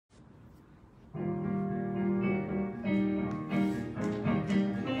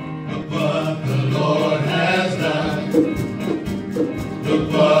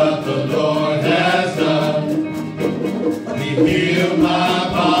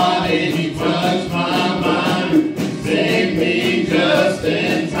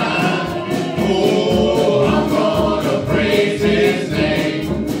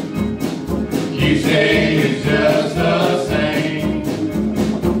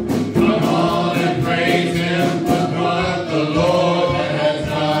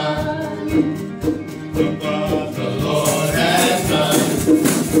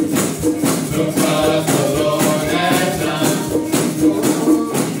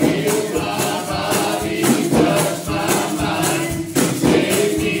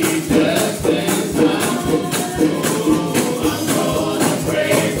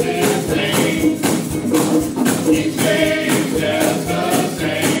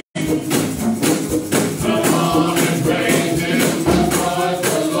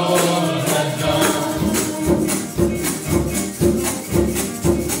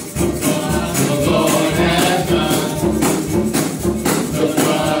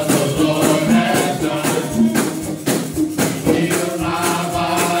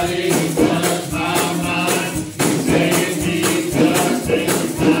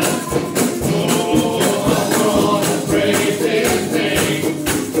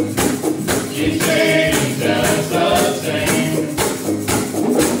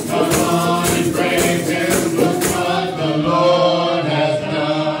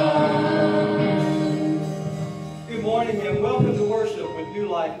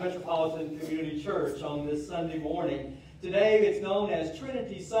Life Metropolitan Community Church on this Sunday morning. Today it's known as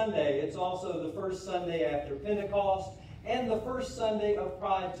Trinity Sunday. It's also the first Sunday after Pentecost and the first Sunday of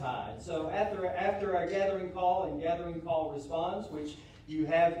Pride Tide. So after our gathering call and gathering call response, which you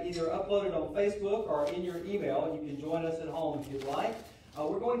have either uploaded on Facebook or in your email, you can join us at home if you'd like.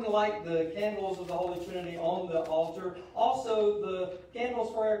 We're going to light the candles of the Holy Trinity on the altar. Also, the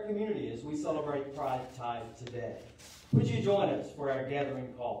candles for our community as we celebrate Pride Tide today. Would you join us for our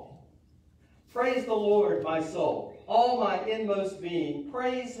gathering call? Praise the Lord, my soul. All my inmost being,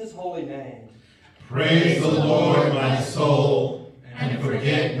 praise his holy name. Praise the Lord, my soul, and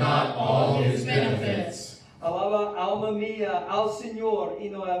forget not all his benefits. Alaba alma mía al Señor y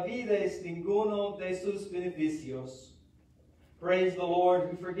no olvides ninguno de sus beneficios. Praise the Lord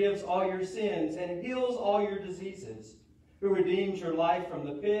who forgives all your sins and heals all your diseases, who redeems your life from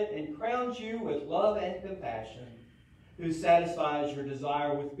the pit and crowns you with love and compassion, who satisfies your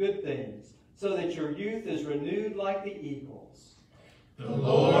desire with good things, so that your youth is renewed like the eagles. The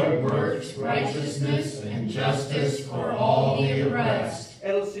Lord works righteousness and justice for all the oppressed.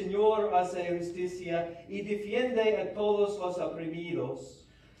 El Señor hace justicia y defiende a todos los oprimidos.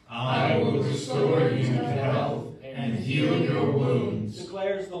 I will restore you to health and heal your wounds,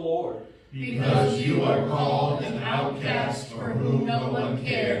 declares the Lord. Because you are called an outcast for whom no one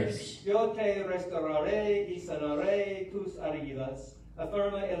cares. Yo te restauraré y sanaré tus heridas,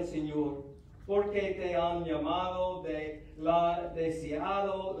 afirma el Señor, porque te han llamado de la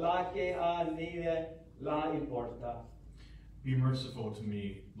deseado, la que a nadie la importa. Be merciful to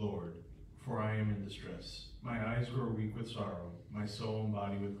me, Lord, for I am in distress. My eyes grow weak with sorrow, my soul and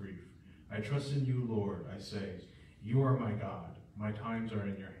body with grief. I trust in you, Lord, I say. You are my God. My times are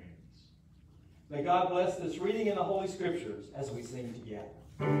in your hands. May God bless this reading in the Holy Scriptures as we sing together.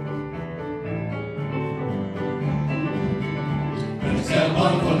 Bless that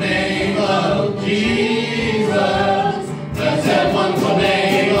wonderful name of Jesus. Bless that wonderful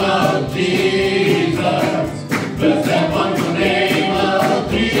name of Jesus. Bless that wonderful name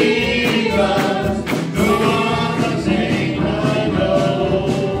of Jesus. No other name I know.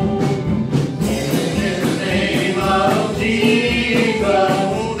 In the name of Jesus.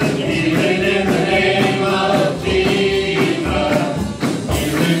 Even in the name of Jesus.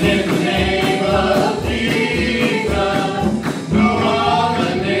 Even in the name of Jesus. No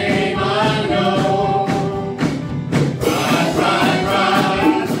other name I know. Pride, pride,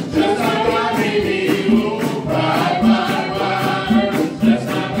 pride, just like God made me. Pride, pride, pride, just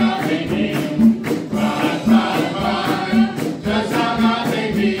like God made me. Pride, pride, pride, just like God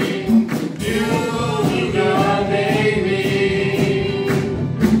made me. You, God made me.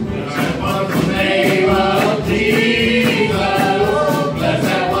 Bless that wonderful name of Jesus. Bless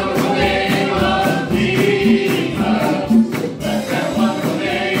that wonderful name of Jesus. Bless that wonderful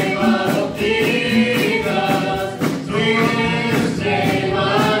name of Jesus. Sweetest name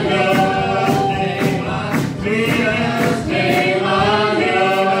I know. Sweetest name I know.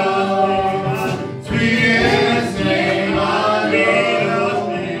 Sweetest name I know.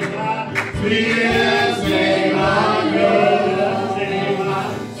 Sweetest name I know.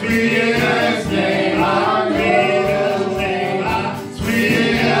 Sweetest name I know.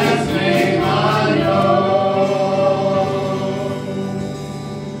 Sweetest name I know.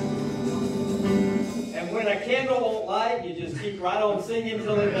 And when a candle won't light, you just keep right on singing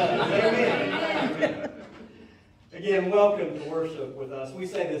till it does. Amen. Again, welcome to worship with us. We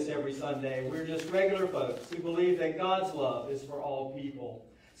say this every Sunday. We're just regular folks who believe that God's love is for all people.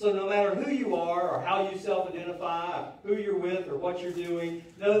 So no matter who you are or how you self-identify, who you're with or what you're doing,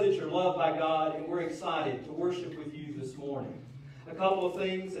 know that you're loved by God, and we're excited to worship with you this morning. A couple of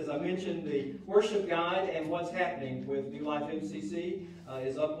things, as I mentioned, the worship guide and what's happening with New Life MCC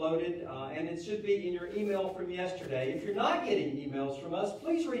is uploaded, and it should be in your email from yesterday. If you're not getting emails from us,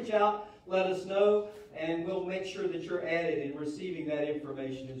 please reach out, let us know, and we'll make sure that you're added in receiving that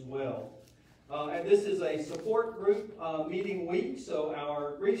information as well. And this is a support group meeting week, so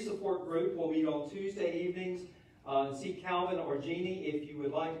our grief support group will meet on Tuesday evenings. See Calvin or Jeannie if you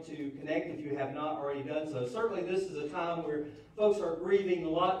would like to connect, if you have not already done so. Certainly this is a time where folks are grieving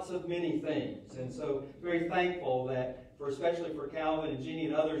lots of many things, and so very thankful that, especially for Calvin and Jeannie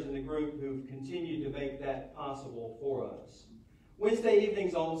and others in the group who've continued to make that possible for us. Wednesday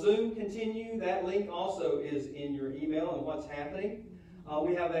evenings on Zoom continue. That link also is in your email and what's happening.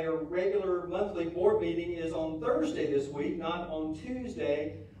 We have a regular monthly board meeting is on Thursday this week, not on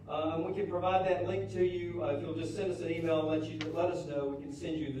Tuesday. And we can provide that link to you. If you'll just send us an email and let us know, we can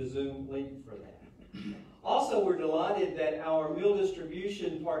send you the Zoom link for that. Also, we're delighted that our meal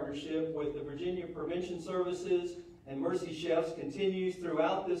distribution partnership with the Virginia Prevention Services and Mercy Chefs continues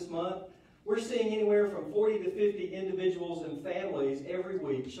throughout this month. We're seeing anywhere from 40 to 50 individuals and families every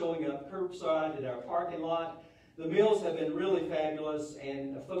week showing up curbside at our parking lot. The meals have been really fabulous,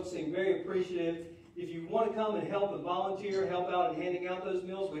 and folks seem very appreciative. If you want to come and help and volunteer, help out in handing out those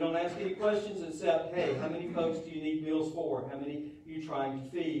meals, we don't ask any questions except, hey, how many folks do you need meals for? How many are you trying to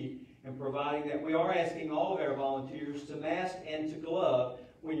feed? And providing that, we are asking all of our volunteers to mask and to glove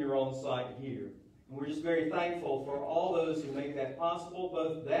when you're on site here. And we're just very thankful for all those who make that possible,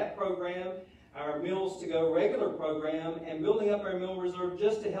 both that program, our Meals to Go regular program, and building up our meal reserve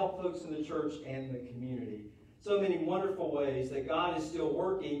just to help folks in the church and the community. So many wonderful ways that God is still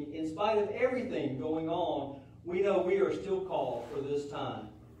working in spite of everything going on. We know we are still called for this time.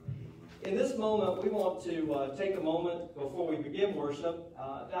 In this moment, we want to take a moment before we begin worship.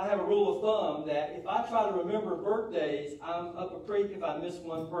 I have a rule of thumb that if I try to remember birthdays, I'm up a creek if I miss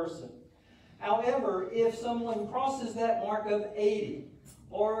one person. However, if someone crosses that mark of 80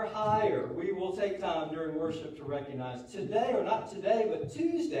 or higher, we will take time during worship to recognize. Today, or not today, but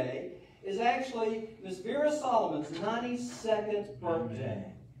Tuesday, is actually Miss Vera Solomon's 92nd birthday.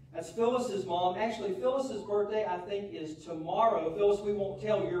 That's Phyllis's mom. Actually, Phyllis's birthday, I think, is tomorrow. Phyllis, we won't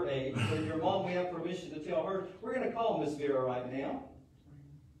tell your age, but your mom, we have permission to tell her. We're going to call Miss Vera right now.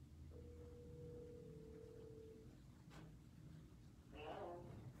 Hello.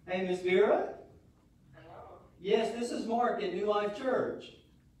 Hey, Miss Vera? Hello. Yes, this is Mark at New Life Church.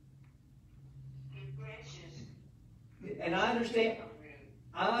 Good gracious. And I understand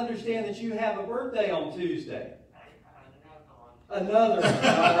that you have a birthday on Tuesday. Another one.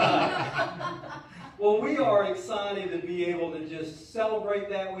 All right. Well, we are excited to be able to just celebrate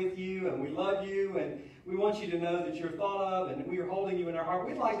that with you, and we love you, and we want you to know that you're thought of, and we are holding you in our heart.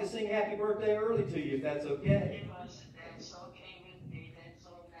 We'd like to sing happy birthday early to you, if that's okay. That's okay with me. That's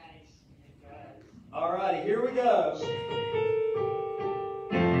so nice. It does. All righty, here we go.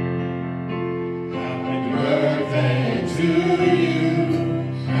 Happy birthday to you.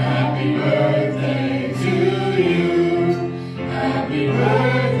 Happy birthday to you. Happy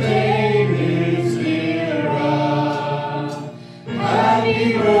birthday, Miss Vera.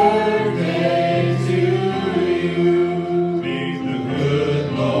 Happy birthday to you. May the good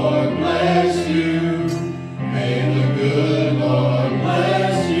Lord bless you. May the good Lord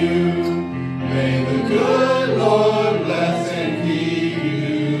bless you. May the good Lord bless and keep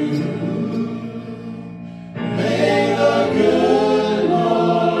you. May the good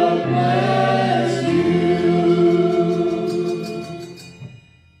Lord bless you.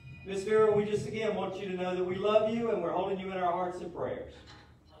 Miss Vera, we just again want you to know that we love you, and we're holding you in our hearts and prayers.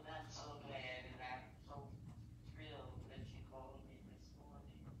 So that's so glad, and I'm so thrilled that you called me this morning.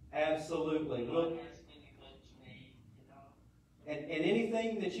 Absolutely. The We'll, Lord has been good to me, you know. and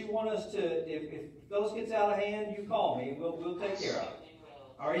anything that you want us to, if Phyllis gets out of hand, you call me, and we'll take care of it. Certainly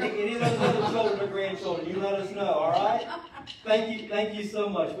will. Or any of those other children or grandchildren, you let us know, all right? Thank you so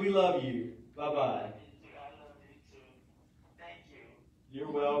much. We love you. Bye-bye. I love you too. Thank you.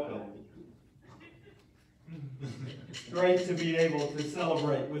 You're welcome. Great to be able to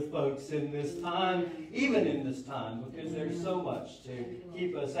celebrate with folks in this time, even in this time, because there's so much to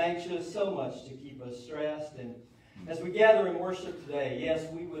keep us anxious, so much to keep us stressed. And as we gather in worship today, yes,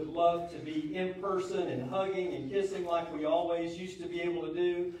 we would love to be in person and hugging and kissing like we always used to be able to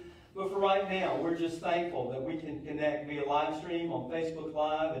do. But for right now, we're just thankful that we can connect via live stream on Facebook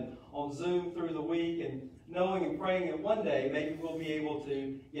Live and on Zoom through the week, and knowing and praying that one day maybe we'll be able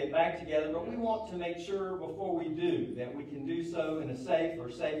to get back together. But we want to make sure before we do that we can do so in a safer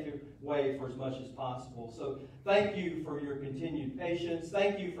way for as much as possible. So thank you for your continued patience.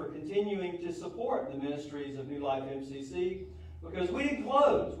 Thank you for continuing to support the ministries of New Life MCC, because we didn't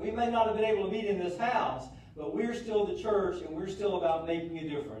close. We may not have been able to meet in this house, but we're still the church, and we're still about making a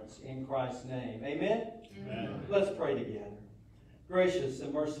difference in Christ's name. Amen? Amen. Let's pray together. Gracious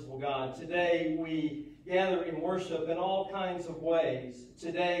and merciful God, today we gather in worship in all kinds of ways.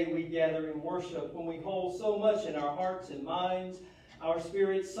 Today we gather in worship when we hold so much in our hearts and minds, our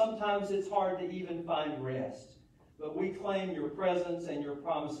spirits. Sometimes it's hard to even find rest. But we claim your presence and your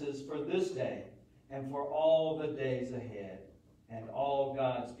promises for this day and for all the days ahead. And all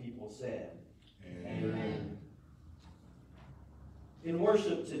God's people said, Amen. In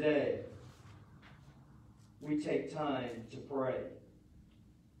worship today, we take time to pray.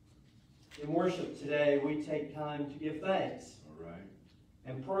 In worship today, we take time to give thanks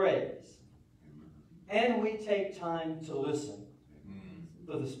and praise. And we take time to listen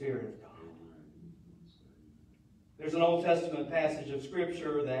for the Spirit of God. There's an Old Testament passage of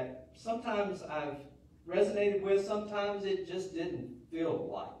Scripture that sometimes I've resonated with, sometimes it just didn't feel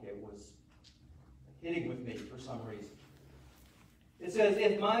like it was hitting with me for some reason. It says,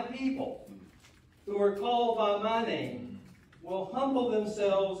 if my people who are called by my name will humble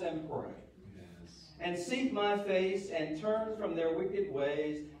themselves and pray, and seek my face and turn from their wicked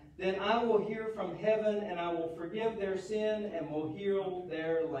ways, then I will hear from heaven and I will forgive their sin and will heal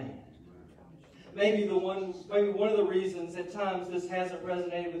their land. Maybe one of the reasons at times this hasn't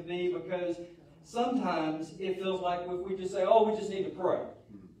resonated with me, because sometimes it feels like if we just say, oh, we just need to pray.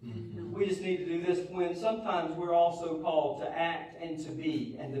 We just need to do this, when sometimes we're also called to act and to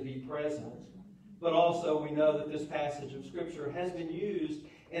be present. But also we know that this passage of Scripture has been used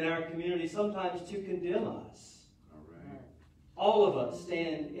in our community sometimes to condemn us. All of us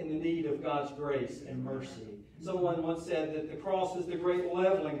stand in the need of God's grace and mercy. Someone once said that the cross is the great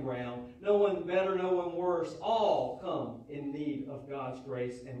leveling ground. No one better, no one worse. All come in need of God's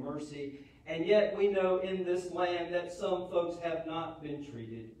grace and mercy. And yet we know in this land that some folks have not been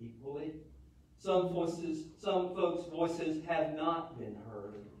treated equally. Some folks' voices have not been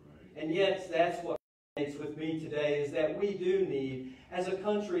heard. And yet that's what resonates with me today, is that we do need, as a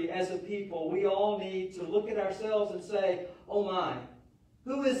country, as a people, we all need to look at ourselves and say, oh my,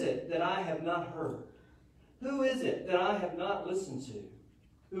 who is it that I have not heard? Who is it that I have not listened to?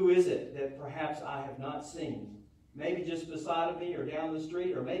 Who is it that perhaps I have not seen? Maybe just beside of me or down the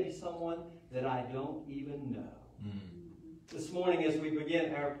street, or maybe someone that I don't even know. This morning as we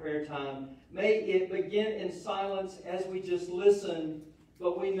begin our prayer time, may it begin in silence as we just listen,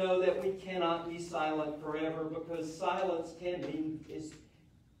 but we know that we cannot be silent forever, because silence can be as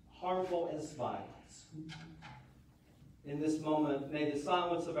harmful as violence. In this moment, may the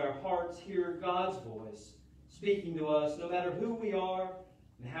silence of our hearts hear God's voice speaking to us, no matter who we are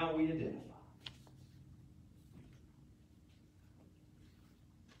and how we identify.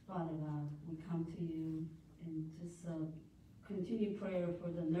 Father God, we come to you and just continue prayer for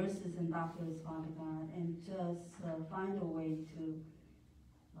the nurses and doctors, Father God, and just find a way to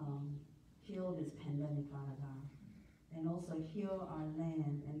heal this pandemic, Father God, and also heal our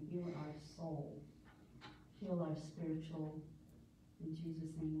land and heal our soul, heal our spiritual. In Jesus'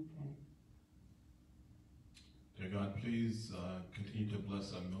 name we pray. Dear God, please continue to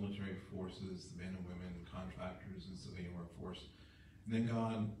bless our military forces, the men and women, contractors, and civilian workforce. And then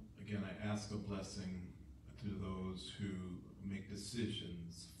God, again, I ask a blessing to those who make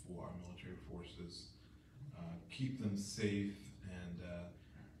decisions for our military forces. Keep them safe,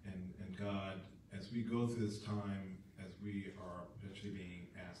 and God, as we go through this time, as we are eventually being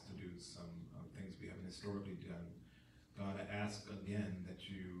asked to do some things we haven't historically done, God, I ask again that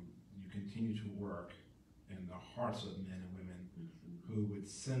you continue to work in the hearts of men and women who would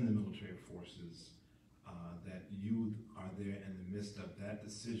send the military forces, that you are there in the midst of that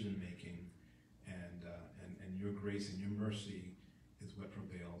decision making, and your grace and your mercy is what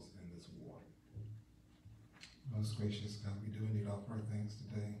prevails in this war. Most gracious God, we do indeed offer our thanks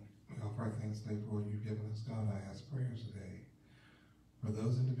today. We offer our thanks today for what you've given us. God, I ask prayers today for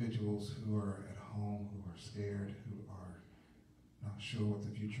those individuals who are at home, who are scared, who are not sure what the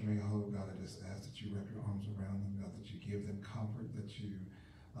future may hold. God, I just ask that you wrap your arms around them, God, that you give them comfort, that you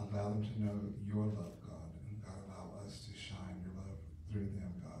allow them to know your love, God, and God, allow us to shine your love through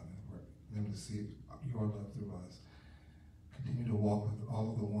them, God, and for them to see your love through us. Continue to walk with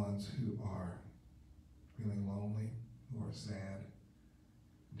all of the ones who are feeling lonely, who are sad,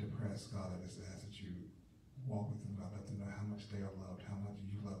 depressed. God, I just ask that you walk with them, God, let them know how much they are loved, how much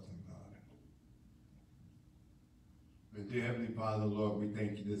you love them, God. And dear Heavenly Father, Lord, we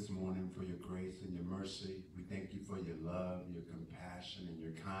thank you this morning for your grace and your mercy. We thank you for your love, your compassion, and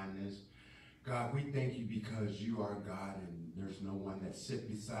your kindness. God, we thank you because you are God and there's no one that sits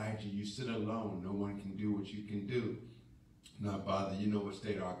beside you. You sit alone. No one can do what you can do. Now, Father, you know what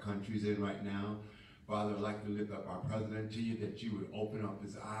state our country's in right now. Father, I'd like to lift up our president to you, that you would open up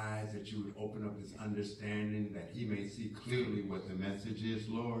his eyes, that you would open up his understanding, that he may see clearly what the message is,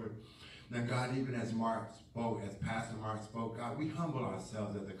 Lord. Now, God, even as Mark spoke, as Pastor Mark spoke, God, we humble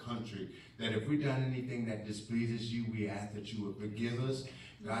ourselves as a country, that if we've done anything that displeases you, we ask that you would forgive us.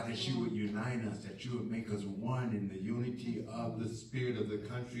 God, that you would unite us, that you would make us one in the unity of the spirit of the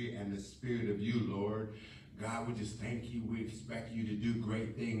country and the spirit of you, Lord. God, we just thank you. We expect you to do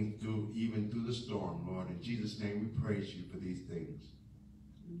great things even through the storm, Lord. In Jesus' name, we praise you for these things.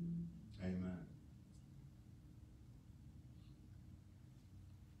 Amen.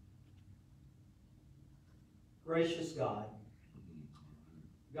 Gracious God,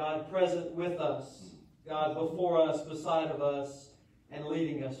 God present with us, God before us, beside of us, and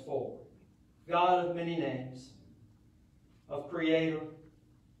leading us forward. God of many names, of Creator,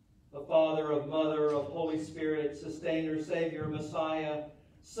 of Father, of Mother, of Holy Spirit, Sustainer, Savior, Messiah,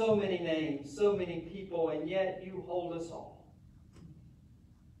 so many names, so many people, and yet you hold us all.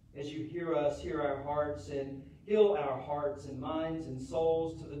 As you hear us, hear our hearts, and heal our hearts and minds and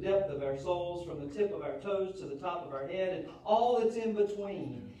souls to the depth of our souls, from the tip of our toes to the top of our head, and all that's in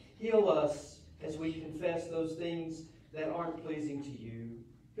between. Heal us as we confess those things that aren't pleasing to you.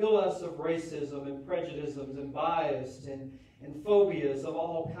 Heal us of racism and prejudices and bias and phobias of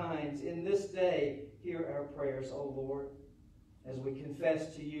all kinds. In this day, hear our prayers, O Lord, as we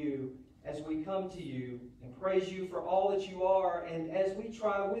confess to you, as we come to you and praise you for all that you are, and as we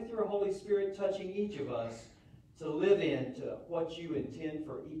try with your Holy Spirit touching each of us to live into what you intend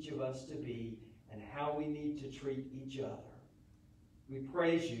for each of us to be and how we need to treat each other. We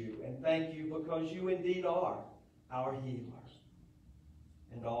praise you and thank you because you indeed are our healer.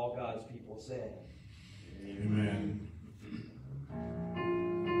 And all God's people said, Amen.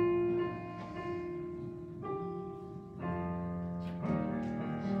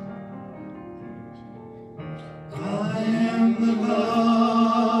 I am the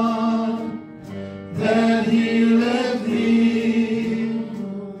God that healeth thee.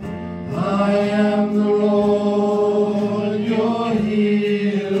 I am the Lord your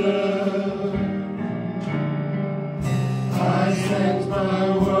healer. I sent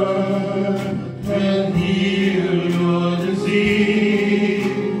my word and heal your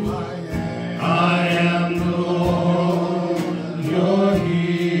disease. I am the Lord your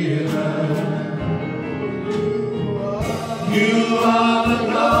healer. You are the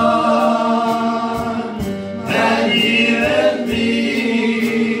God that healeth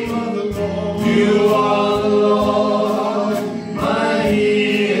me. You are the Lord, my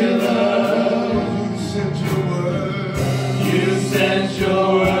healer. You sent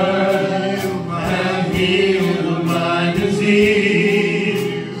your word and healed my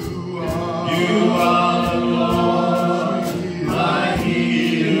disease. You are the Lord, my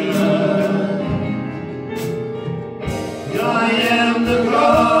healer. I am the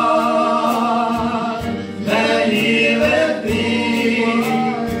God that healeth thee.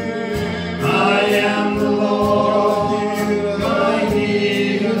 I am the Lord, my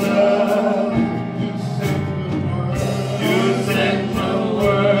healer. You sent your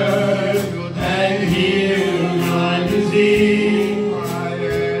word and healed my disease.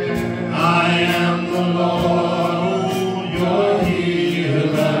 I am the Lord, your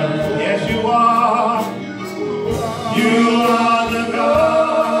healer. Yes, you are. You are the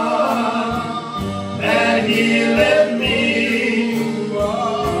God that healeth me.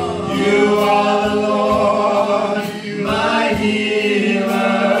 You are the Lord, my healer.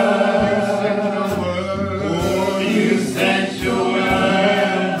 Oh, you sent your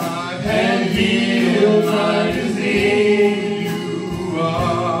word and healed my disease.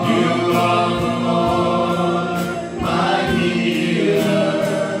 You are the Lord, my healer.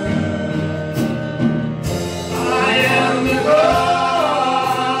 I am the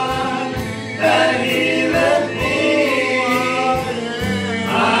God that healeth thee. I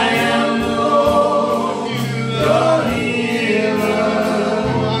am the Lord, your healer.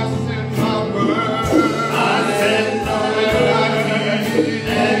 I sent my word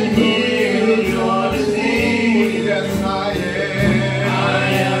and healed your disease. I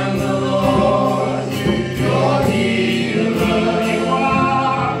am the Lord, your healer.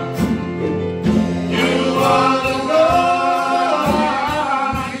 You are the God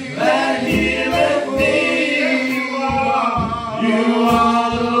that healeth thee. You are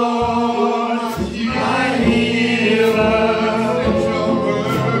the Lord, my healer.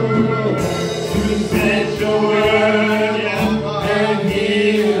 You sent your word and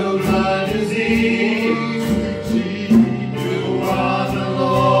healed my disease. You are the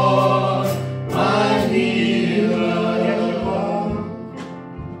Lord, my healer.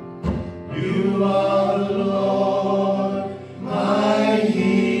 You are the Lord, my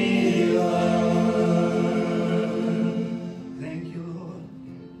healer. Thank you, Lord.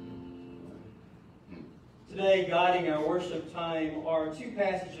 Today, guiding our worship time are two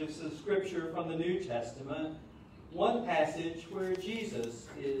passages of Scripture from the New Testament. One passage where Jesus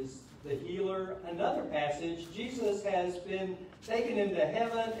is the healer. Another passage, Jesus has been taken into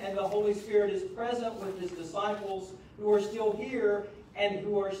heaven and the Holy Spirit is present with his disciples who are still here and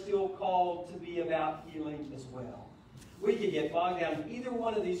who are still called to be about healing as well. We could get bogged down in either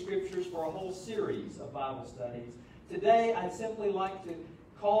one of these scriptures for a whole series of Bible studies. Today, I'd simply like to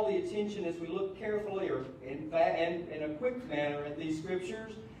call the attention as we look carefully or in a quick manner at these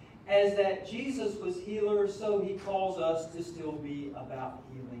scriptures, as that Jesus was healer, so he calls us to still be about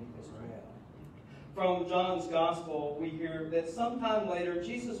healing as well. From John's Gospel, we hear that sometime later,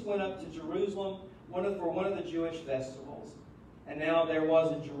 Jesus went up to Jerusalem for one of the Jewish festivals. And now there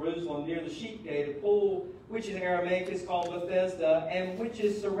was in Jerusalem near the sheep gate a pool, which in Aramaic is called Bethesda, and which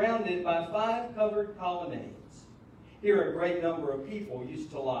is surrounded by 5 covered colonnades. Here a great number of people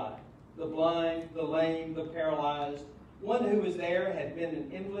used to lie, the blind, the lame, the paralyzed. One who was there had been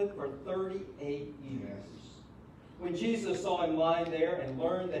an invalid for 38 years. When Jesus saw him lying there and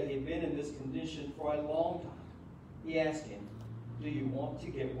learned that he had been in this condition for a long time, he asked him, "Do you want to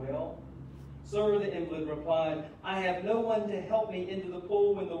get well?" "Sir," the invalid replied, "I have no one to help me into the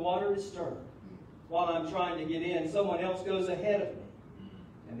pool when the water is stirred. While I'm trying to get in, someone else goes ahead of me."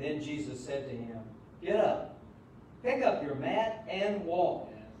 And then Jesus said to him, "Get up, pick up your mat, and walk."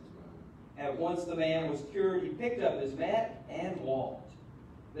 At once the man was cured. He picked up his mat and walked.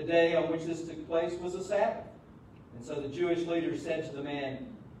 The day on which this took place was a Sabbath. And so the Jewish leaders said to the man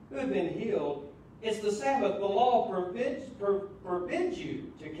who had been healed, "It's the Sabbath. The law forbids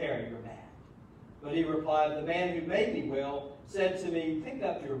you to carry your mat." But he replied, "The man who made me well said to me, 'Pick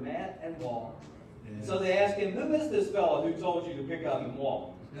up your mat and walk.'" Yes. So they asked him, "Who is this fellow who told you to pick up and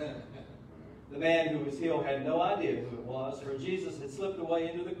walk?" The man who was healed had no idea who it was, for Jesus had slipped away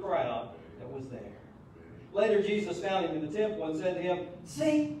into the crowd that was there. Later Jesus found him in the temple and said to him,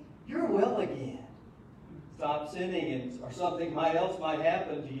 "See, you're well again. Stop sinning, or something else might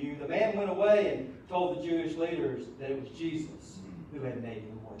happen to you." The man went away and told the Jewish leaders that it was Jesus who had made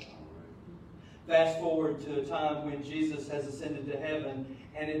him well. Fast forward to a time when Jesus has ascended to heaven,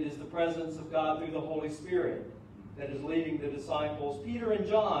 and it is the presence of God through the Holy Spirit that is leading the disciples. Peter and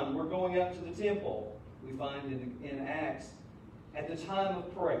John were going up to the temple, we find in Acts, at the time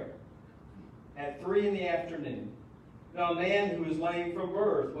of prayer, at 3 in the afternoon. Now a man who was lame from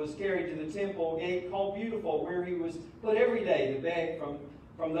birth was carried to the temple gate called Beautiful, where he was put every day to beg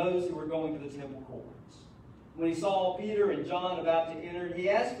from those who were going to the temple courts. When he saw Peter and John about to enter, he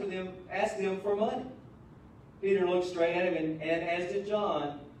asked them for money. Peter looked straight at him, and as did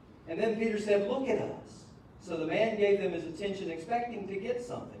John. And then Peter said, "Look at us." So the man gave them his attention, expecting to get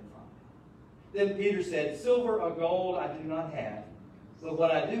something from him. Then Peter said, "Silver or gold I do not have, but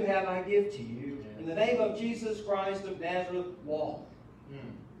what I do have I give to you. In the name of Jesus Christ of Nazareth, walk."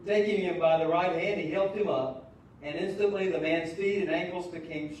 Taking him by the right hand, he helped him up, and instantly the man's feet and ankles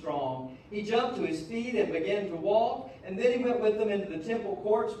became strong. He jumped to his feet and began to walk, and then he went with them into the temple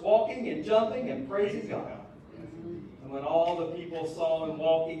courts, walking and jumping and praising God. And when all the people saw him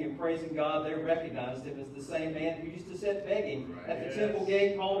walking and praising God, they recognized him as the same man who used to sit begging at the temple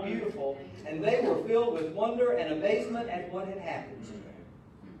gate called Beautiful, and they were filled with wonder and amazement at what had happened to him.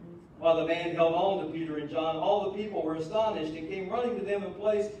 While the man held on to Peter and John, all the people were astonished and came running to them in a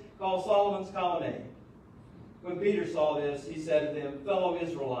place called Solomon's Colonnade. When Peter saw this, he said to them, "Fellow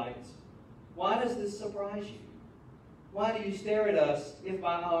Israelites, why does this surprise you? Why do you stare at us if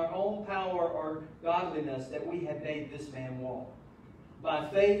by our own power or godliness that we have made this man walk? By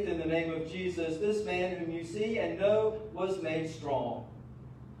faith in the name of Jesus, this man whom you see and know was made strong.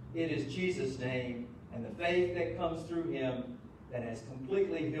 It is Jesus' name and the faith that comes through him that has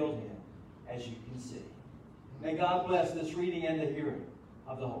completely healed him, as you can see." May God bless this reading and the hearing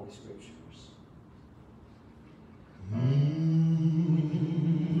of the Holy Scriptures.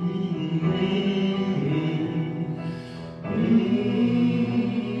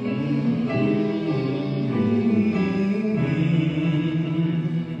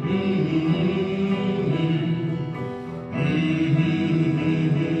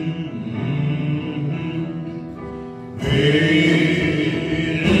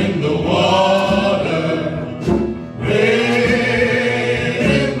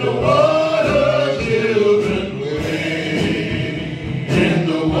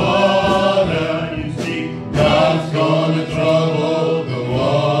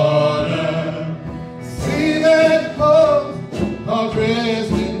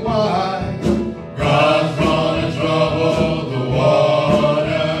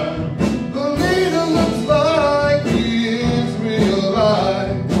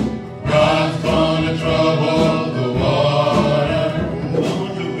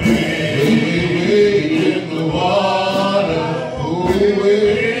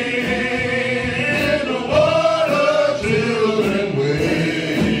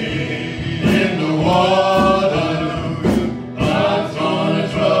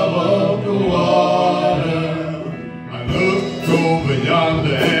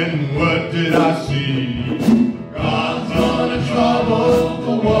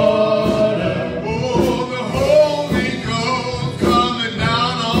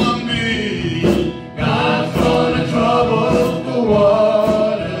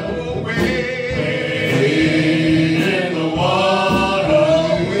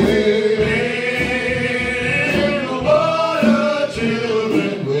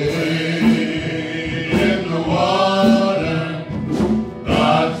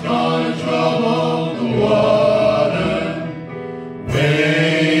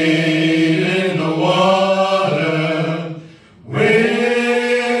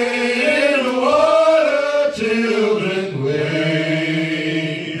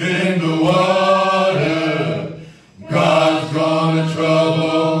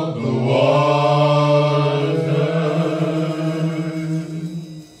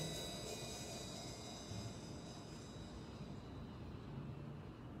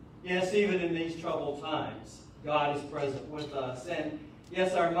 Yes, even in these troubled times, God is present with us. And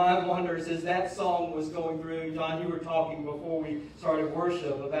yes, our mind wanders as that song was going through. John, you were talking before we started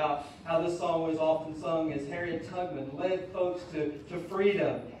worship about how this song was often sung as Harriet Tubman led folks to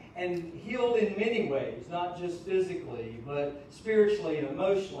freedom and healed in many ways, not just physically, but spiritually and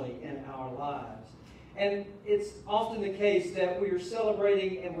emotionally in our lives. And it's often the case that we are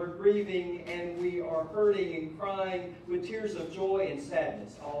celebrating and we're grieving and we are hurting and crying with tears of joy and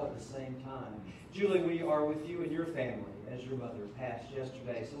sadness all at the same time. Julie, we are with you and your family as your mother passed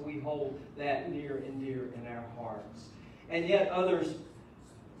yesterday, so we hold that near and dear in our hearts. And yet others,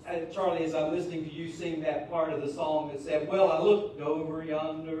 Charlie, as I'm listening to you sing that part of the song that said, well, I looked over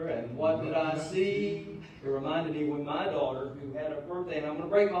yonder and what did I see? It reminded me when my daughter, who had a birthday, and I'm going to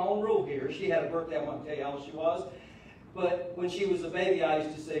break my own rule here. She had a birthday, I won't tell you how old she was. But when she was a baby, I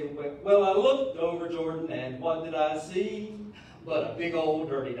used to say, well, I looked over Jordan and what did I see? But a big old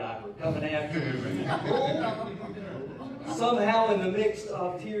dirty diaper coming after me. Somehow in the midst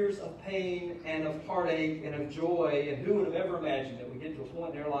of tears of pain and of heartache and of joy, and who would have ever imagined that we get to a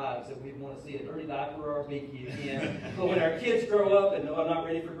point in our lives that we'd want to see a dirty diaper or a binky again. But when our kids grow up, and no, I'm not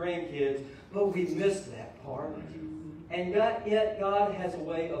ready for grandkids, but we miss that part. And yet God has a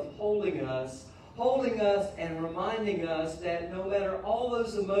way of holding us and reminding us that no matter all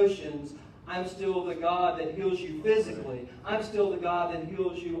those emotions, I'm still the God that heals you physically. I'm still the God that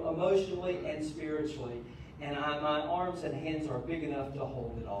heals you emotionally and spiritually. And my arms and hands are big enough to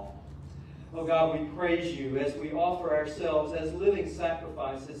hold it all. Oh God, we praise you as we offer ourselves as living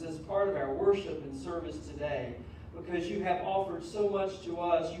sacrifices as part of our worship and service today, because you have offered so much to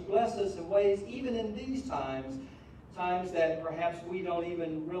us. You bless us in ways, even in these times that perhaps we don't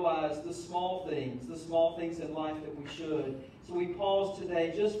even realize the small things in life that we should. So we pause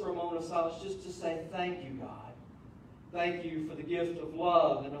today just for a moment of silence just to say thank you, God. Thank you for the gift of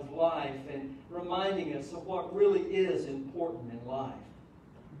love and of life and reminding us of what really is important in life.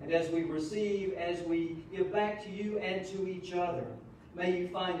 And as we receive, as we give back to you and to each other, may you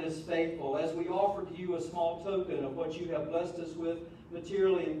find us faithful. As we offer to you a small token of what you have blessed us with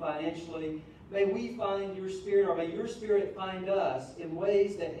materially and financially, may we find your Spirit, or may your Spirit find us in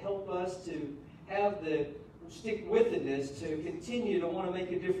ways that help us to have the stick-withedness to continue to want to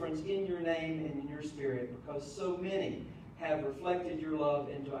make a difference in your name and in your Spirit, because so many have reflected your love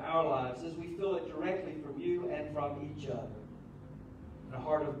into our lives as we feel it directly from you and from each other. In a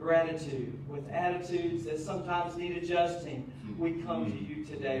heart of gratitude, with attitudes that sometimes need adjusting, we come to you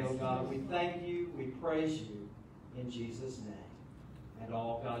today, oh God. We thank you, we praise you in Jesus' name. And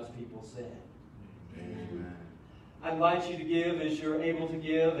all God's people said, amen. I invite you to give as you're able to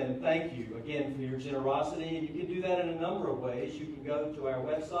give, and thank you again for your generosity. And you can do that in a number of ways. You can go to our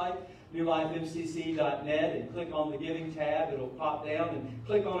website, newlifemcc.net, and click on the giving tab. It'll pop down, and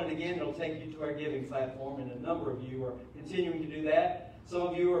click on it again. It'll take you to our giving platform, and a number of you are continuing to do that. Some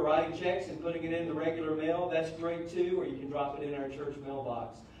of you are writing checks and putting it in the regular mail. That's great too, or you can drop it in our church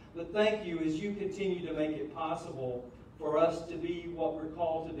mailbox. But thank you as you continue to make it possible for us to be what we're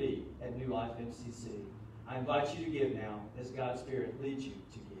called to be at New Life MCC. I invite you to give now as God's Spirit leads you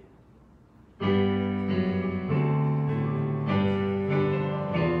to give.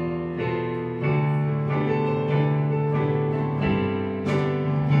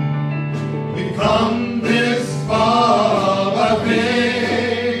 We've come this far by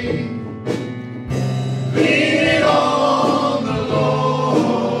faith, leaning on the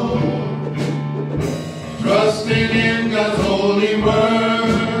Lord, trusting in God's holy word.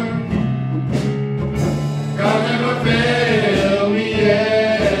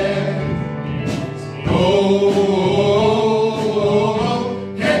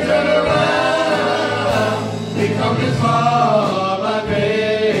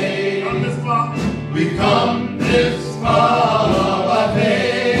 We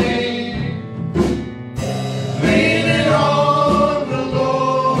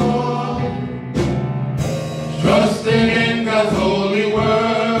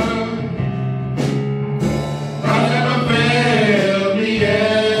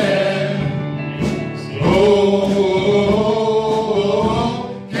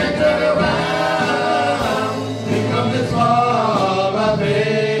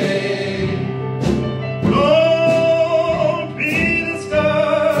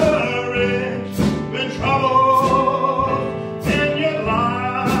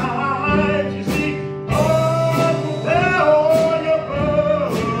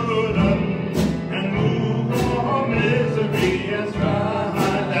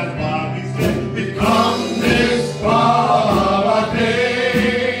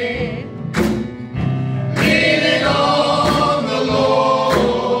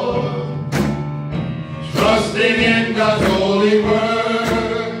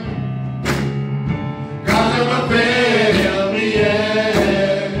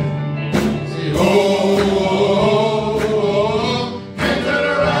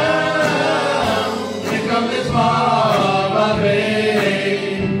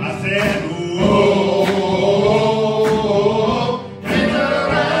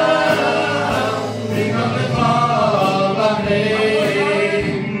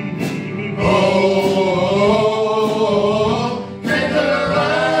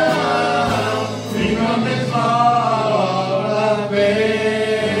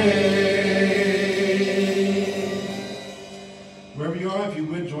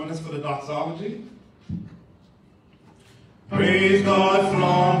join us for the doxology? Praise God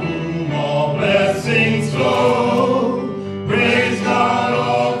from whom all blessings flow. Praise God,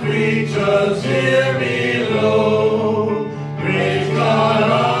 all creatures here below. Praise God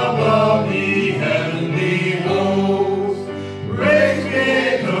above the heavenly host. Praise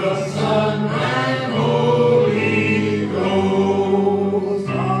Maker, Son, and Holy Ghost.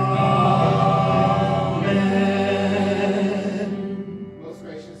 Amen. Most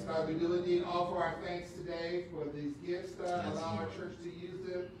gracious God, we do indeed offer our thanks today for these gifts, God. Allow our church to use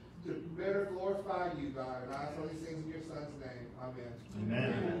them to better glorify you, God. And I ask all these things in your Son's name. Amen.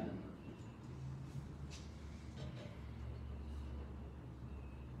 Amen.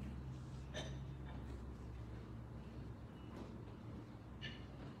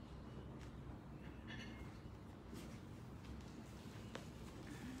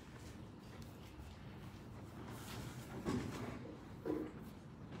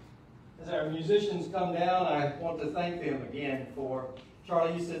 As our musicians come down, I want to thank them again for,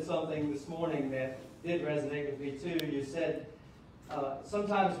 Charlie, you said something this morning that did resonate with me too. You said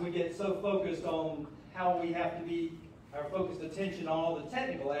sometimes we get so focused on how we have to be, our focused attention on all the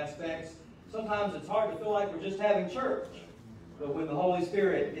technical aspects. Sometimes it's hard to feel like we're just having church. But when the Holy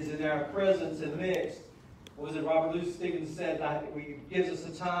Spirit is in our presence and midst, what was it Robert Louis Stevens said, it gives us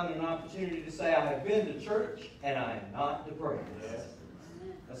a time and an opportunity to say, I have been to church and I am not depressed. Yes.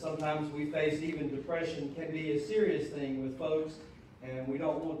 Sometimes we face even depression can be a serious thing with folks, and we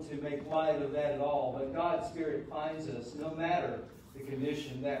don't want to make light of that at all. But God's Spirit finds us no matter the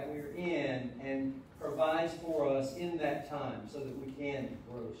condition that we're in and provides for us in that time so that we can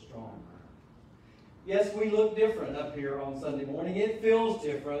grow stronger. Yes, we look different up here on Sunday morning. It feels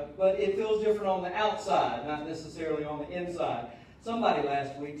different, but it feels different on the outside, not necessarily on the inside. Somebody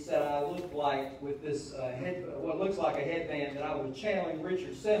last week said I looked like, with this what looks like a headband, that I was channeling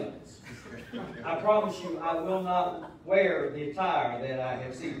Richard Simmons. I promise you I will not wear the attire that I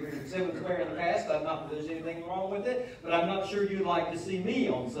have seen Richard Simmons wear in the past. I'm not that there's anything wrong with it, but I'm not sure you'd like to see me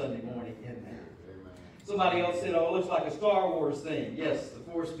on Sunday morning in there. Somebody else said, oh, it looks like a Star Wars thing. Yes, the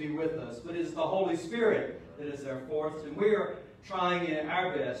Force be with us, but it's the Holy Spirit that is our force, and we are trying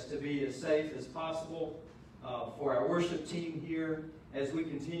our best to be as safe as possible for our worship team here as we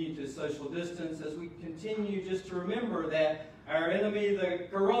continue to social distance, as we continue just to remember that our enemy, the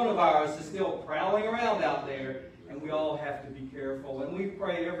coronavirus, is still prowling around out there, and we all have to be careful. And we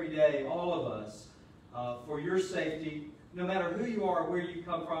pray every day, all of us, for your safety, no matter who you are, where you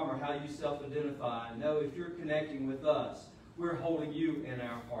come from, or how you self-identify. Know if you're connecting with us, we're holding you in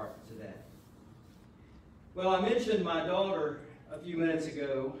our heart today. Well, I mentioned my daughter a few minutes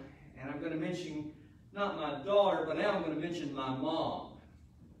ago, and I'm going to mention not my daughter, but now I'm going to mention my mom.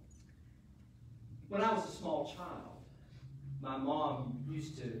 When I was a small child, my mom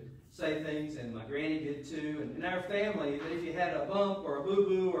used to say things, and my granny did too, and in our family, that if you had a bump or a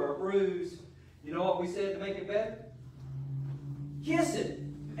boo-boo or a bruise, you know what we said to make it better? Kiss it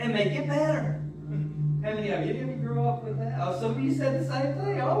and make it better. How many of you grew up with that? Oh, some of you said the same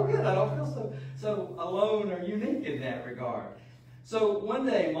thing. Oh, good. I don't feel so alone or unique in that regard. So one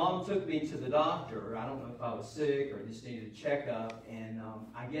day, Mom took me to the doctor. I don't know if I was sick or just needed a checkup, and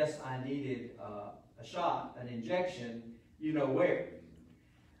I guess I needed a shot, an injection, you know where.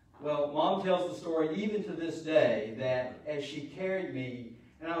 Well, Mom tells the story even to this day that as she carried me,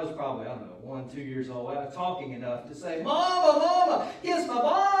 and I was probably, I don't know, 1, 2 years old, I was talking enough to say, Mama, Mama, kiss my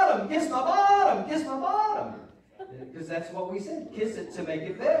bottom, kiss my bottom, kiss my bottom. Because that's what we said, kiss it to make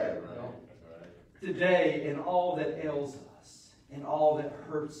it better. Well, today, in all that ails us, in all that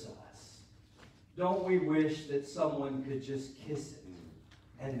hurts us, don't we wish that someone could just kiss it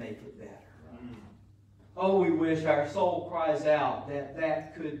and make it better? Oh, we wish, our soul cries out that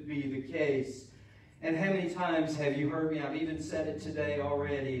that could be the case. And how many times have you heard me, I've even said it today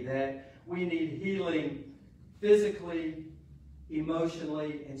already, that we need healing physically,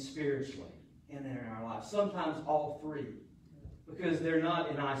 emotionally, and spiritually in our lives. Sometimes all three, because they're not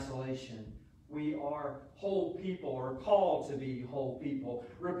in isolation. We are whole people, or called to be whole people.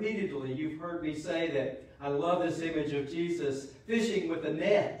 Repeatedly, you've heard me say that I love this image of Jesus fishing with a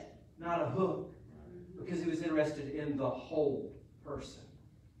net, not a hook, because he was interested in the whole person.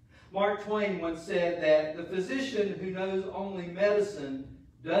 Mark Twain once said that the physician who knows only medicine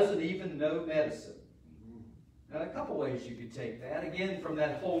doesn't even know medicine. Now, a couple ways you could take that. Again, from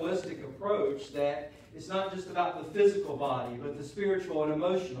that holistic approach that it's not just about the physical body, but the spiritual and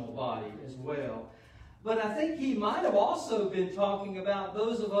emotional body as well. But I think he might have also been talking about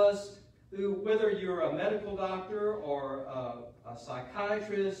those of us who, whether you're a medical doctor or a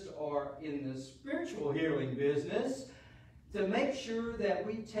psychiatrist or in the spiritual healing business, to make sure that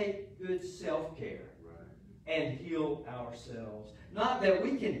we take good self-care and heal ourselves. Not that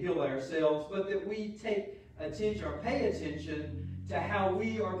we can heal ourselves, but that we take attention or pay attention to how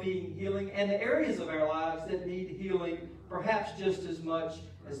we are being healing and the areas of our lives that need healing, perhaps just as much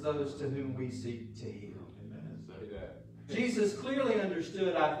as those to whom we seek to heal. Jesus clearly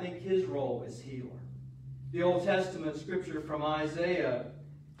understood, I think, his role as healer. The Old Testament scripture from Isaiah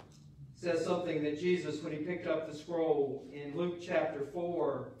says something that Jesus, when he picked up the scroll in Luke chapter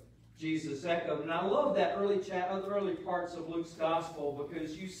 4, Jesus echoed. And I love that early parts of Luke's gospel,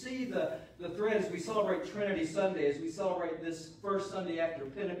 because you see the thread as we celebrate Trinity Sunday, as we celebrate this first Sunday after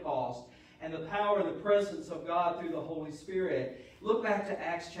Pentecost, and the power and the presence of God through the Holy Spirit. Look back to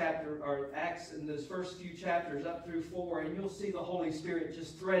Acts in those first few chapters up through 4, and you'll see the Holy Spirit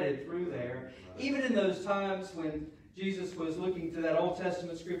just threaded through there. Even in those times when Jesus was looking to that Old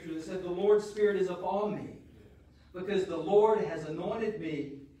Testament scripture that said, "The Lord's Spirit is upon me, because the Lord has anointed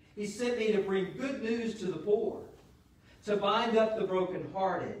me. He sent me to bring good news to the poor, to bind up the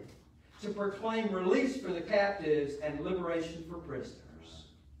brokenhearted, to proclaim release for the captives and liberation for prisoners."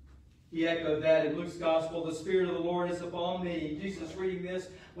 He echoed that in Luke's gospel, "The Spirit of the Lord is upon me." Jesus reading this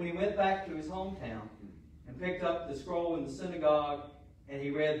when he went back to his hometown and picked up the scroll in the synagogue, and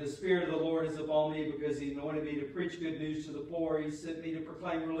he read, "The Spirit of the Lord is upon me because he anointed me to preach good news to the poor. He sent me to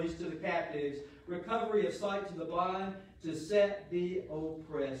proclaim release to the captives, recovery of sight to the blind, to set the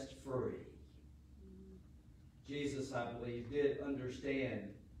oppressed free." Jesus, I believe, did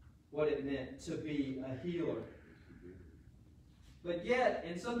understand what it meant to be a healer. But yet,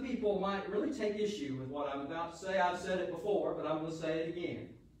 and some people might really take issue with what I'm about to say. I've said it before, but I'm going to say it again.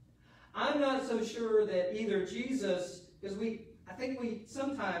 I'm not so sure that either Jesus, because I think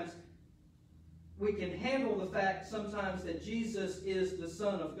sometimes we can handle the fact sometimes that Jesus is the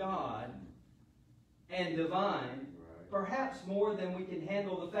Son of God and divine, perhaps more than we can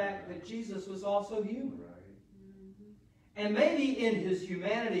handle the fact that Jesus was also human. And maybe in his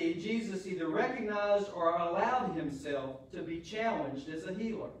humanity, Jesus either recognized or allowed himself to be challenged as a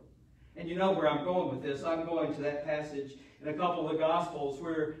healer. And you know where I'm going with this. I'm going to that passage in a couple of the Gospels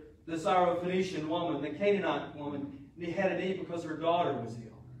where the Syrophoenician woman, the Canaanite woman, had a need because her daughter was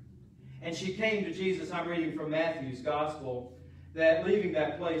ill. And she came to Jesus. I'm reading from Matthew's Gospel, that leaving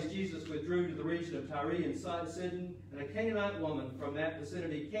that place, Jesus withdrew to the region of Tyre and Sidon, and a Canaanite woman from that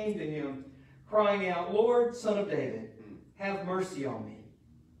vicinity came to him, crying out, "Lord, Son of David, have mercy on me.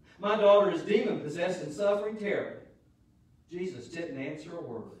 My daughter is demon-possessed and suffering terribly." Jesus didn't answer a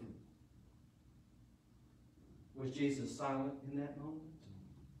word. Was Jesus silent in that moment?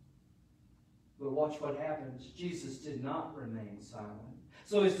 But watch what happens. Jesus did not remain silent.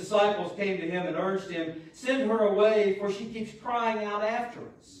 So his disciples came to him and urged him, "Send her away, for she keeps crying out after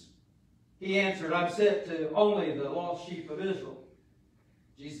us." He answered, "I'm sent to only the lost sheep of Israel."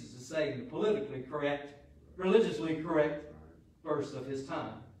 Jesus is saying the politically correct, religiously correct verse of his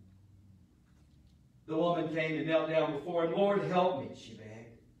time. The woman came and knelt down before him. "Lord, help me," she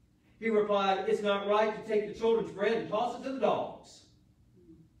begged. He replied, "It's not right to take the children's bread and toss it to the dogs."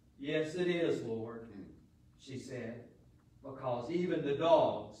 "Yes, it is, Lord," she said, "because even the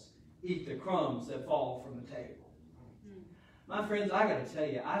dogs eat the crumbs that fall from the table." My friends, I got to tell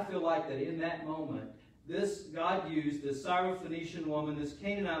you, I feel like that in that moment, God used this Syrophoenician woman, this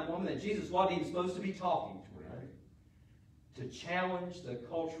Canaanite woman that Jesus wasn't even supposed to be talking to, to challenge the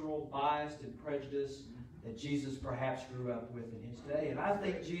cultural bias and prejudice that Jesus perhaps grew up with in his day. And I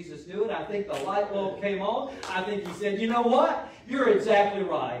think Jesus knew it. I think the light bulb came on. I think he said, "You know what? You're exactly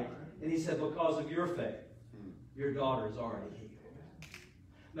right." And he said, "Because of your faith, your daughter is already healed."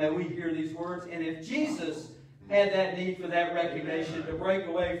 May we hear these words. And if Jesus had that need for that recognition to break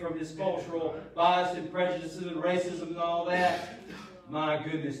away from his cultural bias and prejudices and racism and all that, my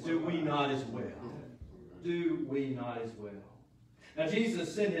goodness, do we not as well? Do we not as well? Now,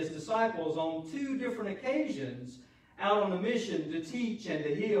 Jesus sent his disciples on 2 different occasions out on a mission to teach and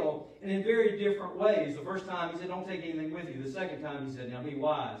to heal, and in very different ways. The first time he said, "Don't take anything with you." The second time he said, "Now be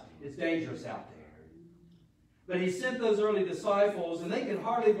wise. It's dangerous out there." But he sent those early disciples, and they could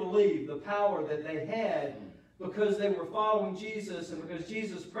hardly believe the power that they had because they were following Jesus, and because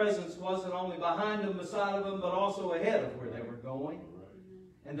Jesus' presence wasn't only behind them, beside of them, but also ahead of where they were going.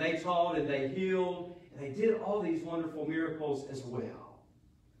 And they taught and they healed, and they did all these wonderful miracles as well.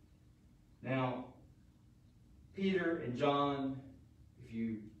 Now, Peter and John, if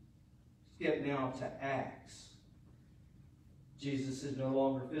you skip now to Acts, Jesus is no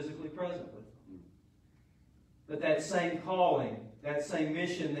longer physically present with them. But that same calling, that same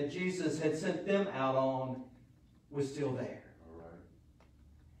mission that Jesus had sent them out on was still there.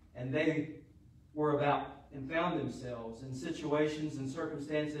 And they were about and found themselves in situations and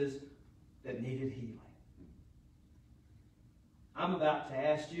circumstances that needed healing. I'm about to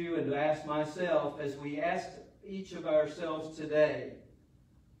ask you and to ask myself, as we ask each of ourselves today,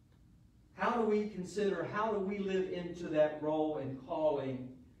 how do we live into that role and calling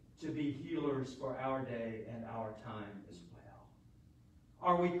to be healers for our day and our time as well?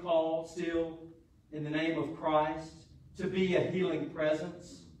 Are we called still, in the name of Christ, to be a healing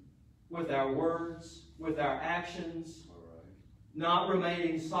presence with our words, with our actions, not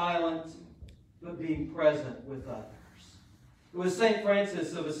remaining silent, but being present with others? It was St.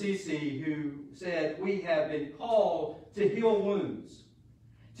 Francis of Assisi who said, we have been called to heal wounds,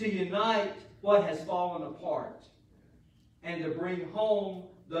 to unite what has fallen apart, and to bring home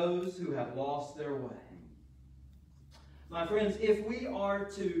those who have lost their way. My friends, if we are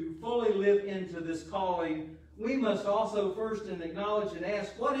to fully live into this calling, we must also first acknowledge and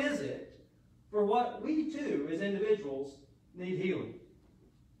ask, what is it for what we too, as individuals, need healing?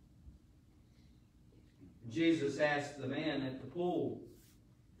 Jesus asked the man at the pool,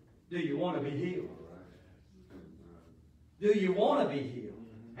 do you want to be healed? Do you want to be healed?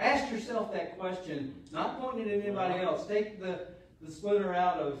 Ask yourself that question, not pointing at anybody else. Take the splinter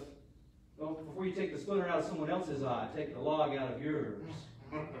out of, well, before you take the splinter out of someone else's eye, take the log out of yours.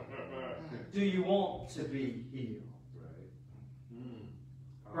 Do you want to be healed?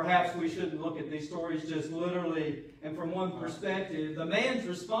 Perhaps we shouldn't look at these stories just literally and from one perspective. The man's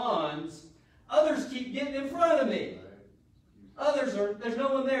response, others keep getting in front of me. There's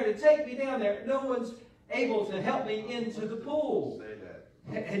no one there to take me down there. No one's able to help me into the pool.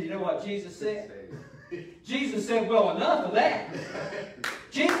 And you know what Jesus said? Jesus said, well, enough of that.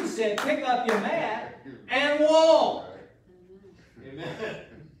 Jesus said, pick up your mat and walk. Amen.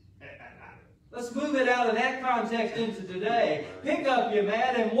 Let's move it out of that context into today. Pick up your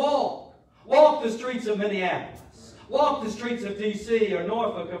mat and walk. Walk the streets of Minneapolis. Walk the streets of D.C. or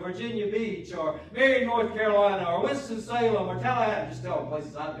Norfolk or Virginia Beach or Marion, North Carolina or Winston-Salem or Tallahassee. Just tell them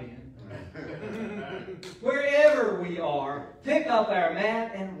places I've been. Wherever we are, pick up our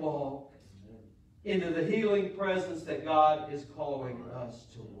mat and walk into the healing presence that God is calling us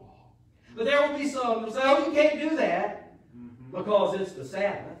to walk. But there will be some who say, oh, you can't do that because it's the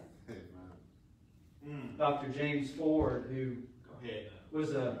Sabbath. Dr. James Ford, who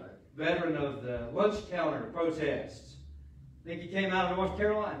was a veteran of the lunch counter protests, I think he came out of North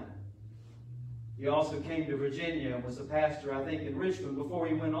Carolina. He also came to Virginia and was a pastor, I think, in Richmond before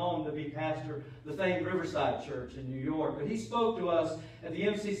he went on to be pastor of the famed Riverside Church in New York. But he spoke to us at the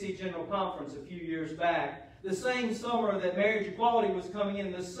MCC General Conference a few years back, the same summer that marriage equality was coming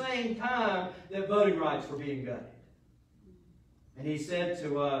in, the same time that voting rights were being gutted. And he said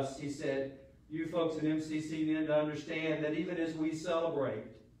to us, he said, you folks in MCC need to understand that even as we celebrate,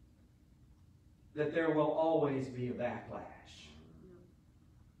 that there will always be a backlash.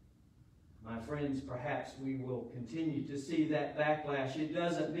 My friends, perhaps we will continue to see that backlash. It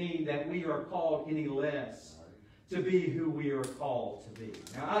doesn't mean that we are called any less to be who we are called to be.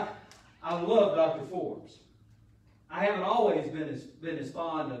 Now, I love Dr. Forbes. I haven't always been as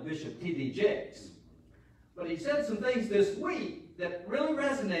fond of Bishop T.D. Jakes. But he said some things this week that really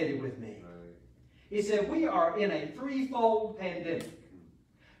resonated with me. He said, we are in a threefold pandemic.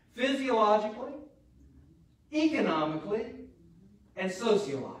 Physiologically, economically, and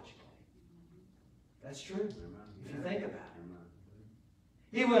sociologically. That's true, if you think about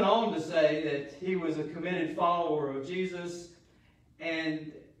it. He went on to say that he was a committed follower of Jesus,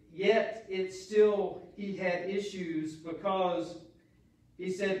 and yet he had issues because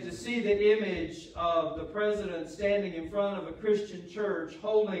he said to see the image of the president standing in front of a Christian church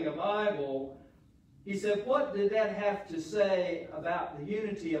holding a Bible, he said, what did that have to say about the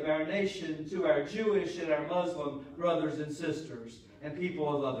unity of our nation to our Jewish and our Muslim brothers and sisters and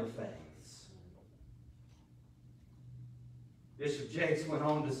people of other faiths? Bishop Jakes went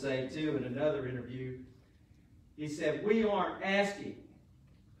on to say, too, in another interview, he said, we aren't asking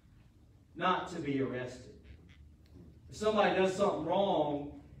not to be arrested. If somebody does something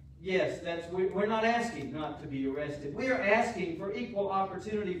wrong, yes, we're not asking not to be arrested. We are asking for equal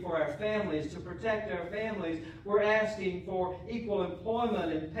opportunity for our families, to protect our families. We're asking for equal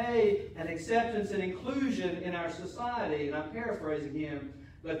employment and pay and acceptance and inclusion in our society. And I'm paraphrasing him.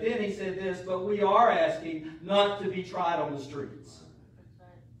 But then he said this, but we are asking not to be tried on the streets.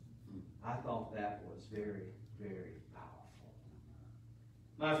 I thought that was very, very powerful.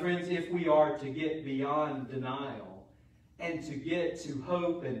 My friends, if we are to get beyond denial and to get to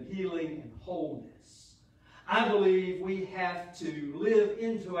hope and healing and wholeness, I believe we have to live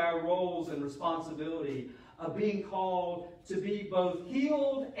into our roles and responsibility of being called to be both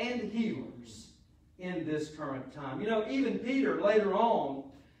healed and healers in this current time. You know, even Peter later on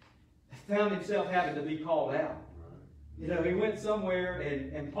found himself having to be called out. You know, he went somewhere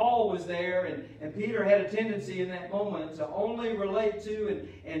and Paul was there, and Peter had a tendency in that moment to only relate to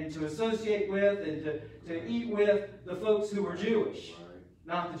and to associate with and to eat with the folks who were Jewish,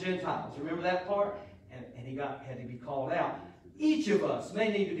 not the Gentiles. Remember that part? And he had to be called out. Each of us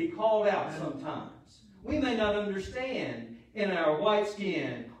may need to be called out sometimes. We may not understand in our white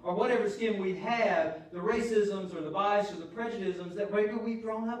skin or whatever skin we have the racisms or the bias or the prejudices that maybe we've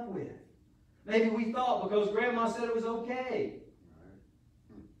grown up with. Maybe we thought because Grandma said it was okay.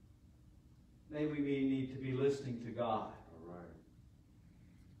 Maybe we need to be listening to God.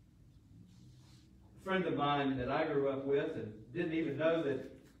 A friend of mine that I grew up with and didn't even know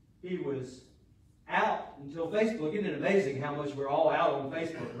that he was out until Facebook. Isn't it amazing how much we're all out on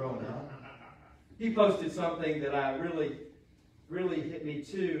Facebook growing up? He posted something that I really hit me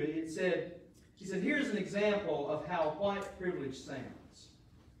too. He said, here's an example of how white privilege sounds.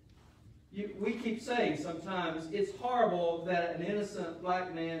 We keep saying sometimes it's horrible that an innocent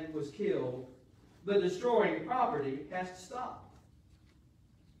black man was killed, but destroying property has to stop.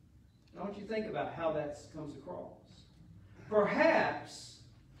 Now, I want you to think about how that comes across. Perhaps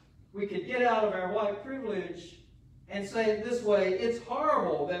we could get out of our white privilege and say it this way: it's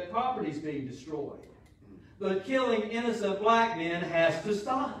horrible that property is being destroyed, but killing innocent black men has to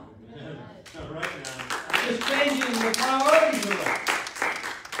stop. Right now. It's changing the priorities of us.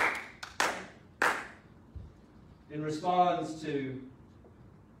 In response to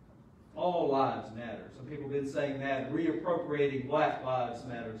all lives matter. Some people have been saying that, reappropriating Black Lives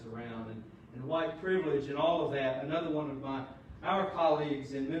Matters around, and white privilege and all of that. Another one of our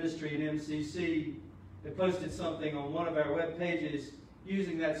colleagues in ministry in NLMCC had posted something on one of our web pages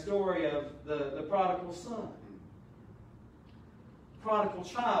using that story of the prodigal son. Prodigal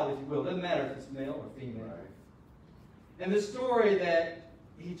child, if you will. Doesn't matter if it's male or female. Right. And the story that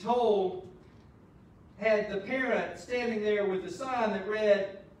he told had the parent standing there with a sign that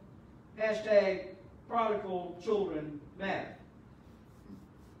read, #prodigal children matter.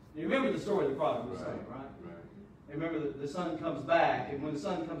 You remember the story of the prodigal son, right? And remember the son comes back, and when the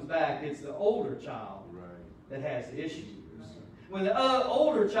son comes back, it's the older child that has the issues. When the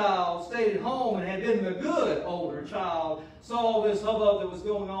older child stayed at home and had been the good older child, saw this hubbub that was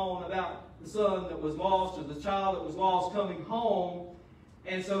going on about the son that was lost or the child that was lost coming home,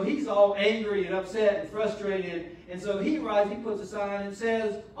 and so he's all angry and upset and frustrated, and so he puts a sign and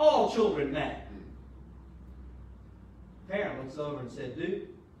says, "All children matter." The parent looks over and said, "Dude,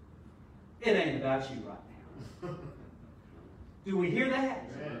 it ain't about you right now." Do we hear that?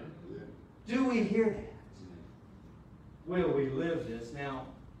 Do we hear that? Will we live this? Now,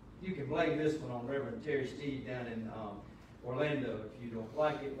 you can blame this one on Reverend Terry Steed down in Orlando if you don't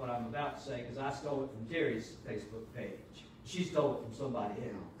like it, what I'm about to say, because I stole it from Terry's Facebook page. She stole it from somebody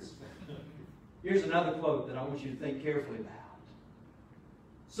else. Here's another quote that I want you to think carefully about.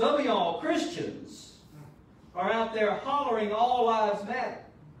 Some of y'all Christians are out there hollering all lives matter,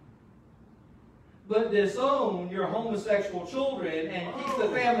 but disown your homosexual children and keep the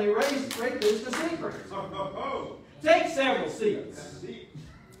family rapist a secret. Take several seats.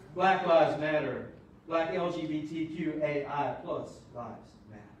 Black Lives Matter. Black LGBTQAI plus lives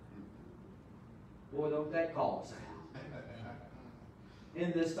matter. Boy, don't that call us out.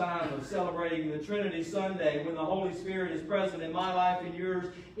 In this time of celebrating the Trinity Sunday, when the Holy Spirit is present in my life and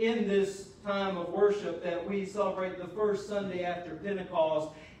yours, in this time of worship that we celebrate the first Sunday after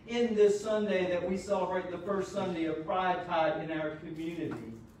Pentecost, in this Sunday that we celebrate the first Sunday of Pride Tide in our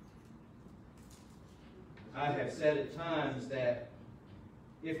community, I have said at times that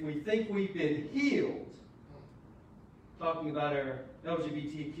if we think we've been healed, talking about our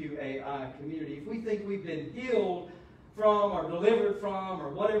LGBTQAI community, if we think we've been healed from or delivered from, or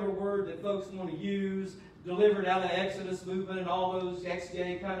whatever word that folks want to use, delivered out of the Exodus movement and all those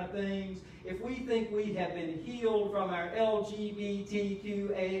ex-gay kind of things, if we think we have been healed from our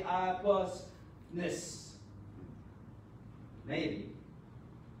LGBTQAI plus-ness, maybe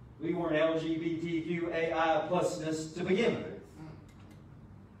we weren't LGBTQAI plus-ness to begin with.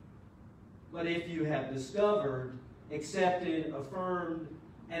 But if you have discovered, accepted, affirmed,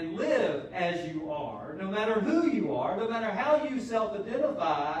 and live as you are, no matter who you are, no matter how you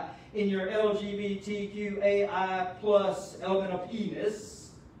self-identify in your LGBTQAI plus element of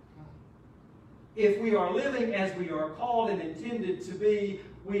penis, if we are living as we are called and intended to be,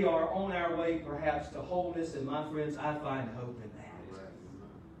 we are on our way perhaps to wholeness, and my friends, I find hope in that.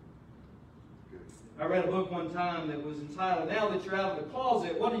 I read a book one time that was entitled, "Now That You're Out of the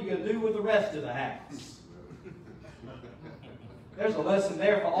Closet, What Are You Going to Do with the Rest of the House?" There's a lesson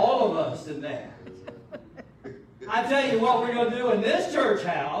there for all of us in that. I tell you what we're going to do in this church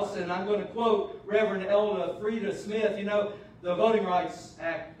house, and I'm going to quote Reverend Elda Frieda Smith. You know, the Voting Rights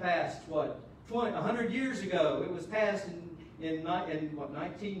Act passed, what, 100 years ago. It was passed in what,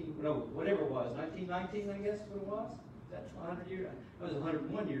 1919, I guess what it was? That's 100 years. It was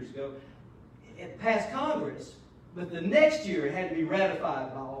 101 years ago. It passed Congress, but the next year it had to be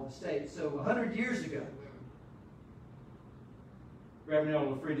ratified by all the states. So 100 years ago, Reverend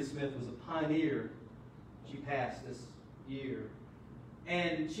Elda Frieda Smith was a pioneer. She passed this year.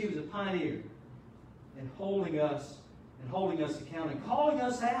 And she was a pioneer in holding us accountable, and calling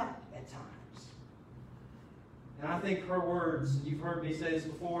us out at times. And I think her words, you've heard me say this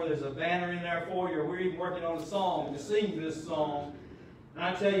before, there's a banner in there for you. We're even working on a song to sing this song. And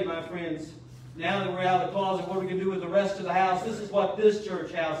I tell you, my friends, now that we're out of the closet, what are we going to do with the rest of the house? This is what this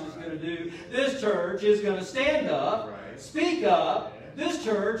church house is going to do. This church is going to stand up, speak up. This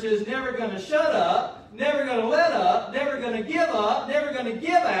church is never going to shut up, never going to let up, never going to give up, never going to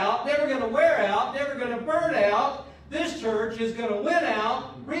give out, never going to wear out, never going to burn out. This church is going to win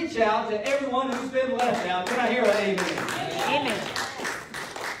out, reach out to everyone who's been left out. Can I hear an amen? Amen.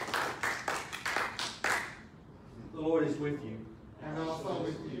 The Lord is with you. And also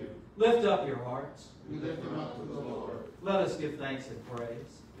with you. Lift up your hearts. We lift them up to the Lord. Let us give thanks and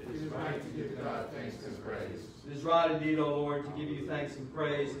praise. It is right to give God thanks and praise. It is right indeed, O Lord, to give you thanks and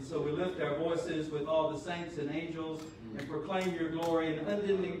praise. And so we lift our voices with all the saints and angels and proclaim your glory and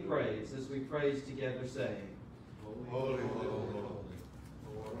unending praise as we praise together, saying, Holy, holy, holy,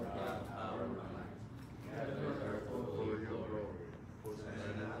 Lord God, power and might. Heaven and earth are full of your glory. Hosanna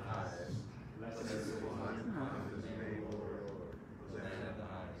in the highest. Blessed is the one who comes in the name of the Lord. Hosanna in the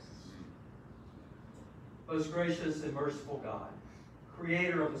highest. Most gracious and merciful God,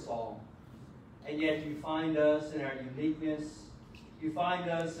 Creator of us all, and yet you find us in our uniqueness. You find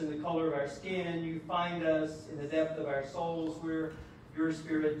us in the color of our skin. You find us in the depth of our souls where your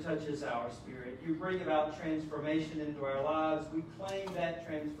Spirit touches our spirit. You bring about transformation into our lives. We claim that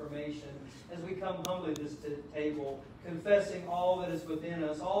transformation as we come humbly to this table, confessing all that is within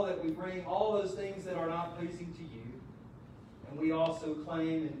us, all that we bring, all those things that are not pleasing to you. And we also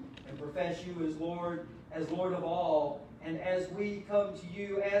claim and profess you as Lord of all. And as we come to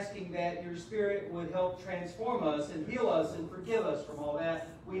you asking that your Spirit would help transform us and heal us and forgive us from all that,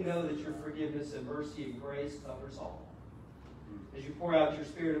 we know that your forgiveness and mercy and grace covers all. As you pour out your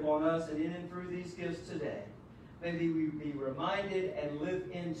Spirit upon us and in and through these gifts today, may we be reminded and live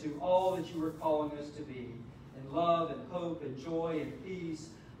into all that you are calling us to be in love and hope and joy and peace,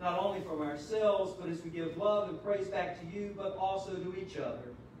 not only from ourselves, but as we give love and praise back to you, but also to each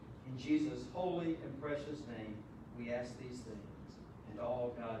other. In Jesus' holy and precious name, we ask these things, and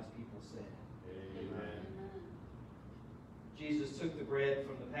all God's people said, Amen. Jesus took the bread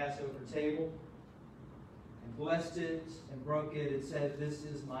from the Passover table and blessed it and broke it and said, "This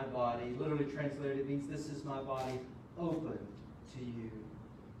is my body." Literally translated, it means this is my body open to you.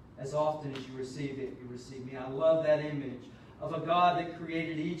 As often as you receive it, you receive me. I love that image of a God that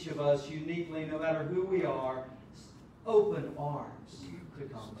created each of us uniquely, no matter who we are, open arms to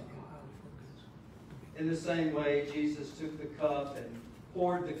come to God. In the same way, Jesus took the cup and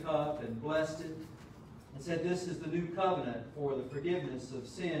poured the cup and blessed it and said, "This is the new covenant for the forgiveness of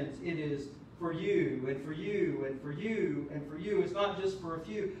sins. It is for you and for you and for you and for you." It's not just for a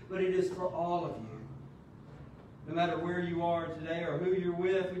few, but it is for all of you. No matter where you are today or who you're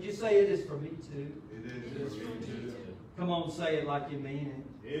with, would you say, "It is for me too"? It is for me too. Come on, say it like you mean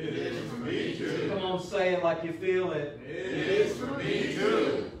It is for me it. too. Come on, say it like you feel it. It is for me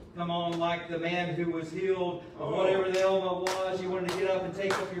too. Come on, like the man who was healed of whatever the ailment was. You wanted to get up and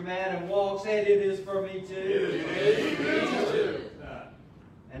take up your mat and walk. Say it, "It is for me too." It is for me too.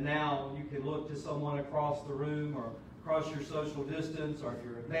 And now you can look to someone across the room or across your social distance, or if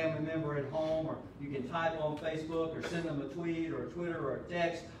you're a family member at home, or you can type on Facebook or send them a tweet or a Twitter or a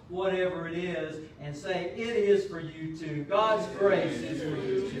text, whatever it is, and say, "It is for you too. God's grace is for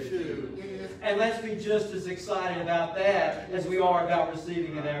you too." And let's be just as excited about that as we are about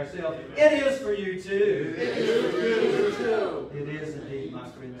receiving it ourselves. It is for you too. It is for you too. It is indeed, my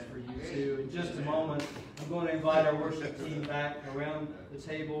friends, for you too. In just a moment, I'm going to invite our worship team back around the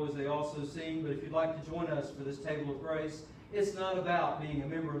table as they also sing. But if you'd like to join us for this table of grace, it's not about being a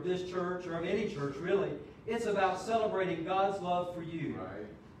member of this church or of any church, really. It's about celebrating God's love for you. Right.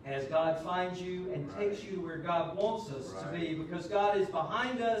 As God finds you and takes you to where God wants us to be, because God is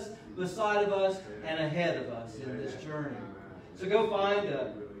behind us, beside of us, and ahead of us in this journey. So go find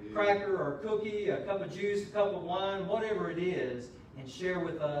a cracker or a cookie, a cup of juice, a cup of wine, whatever it is, and share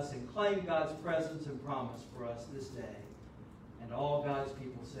with us and claim God's presence and promise for us this day. And all God's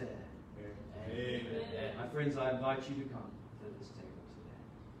people said, Amen. My friends, I invite you to come to this table today.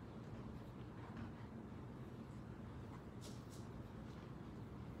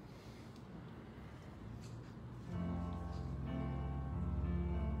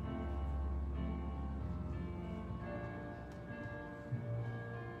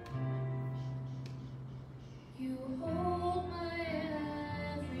 You hold my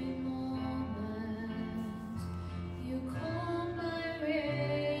every moment. You calm my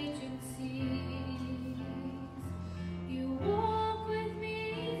raging seas. You walk with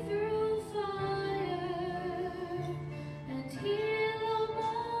me through fire and heal all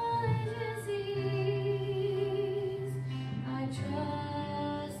my disease. I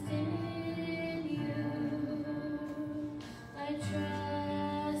trust in you. I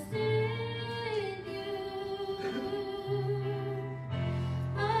trust in you.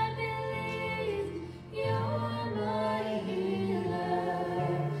 I believe you're my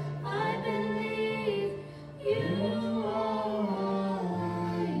healer. I believe you are all I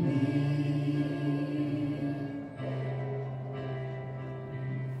need.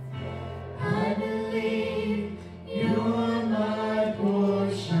 I believe you're my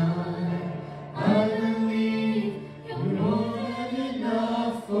portion. I believe you're more than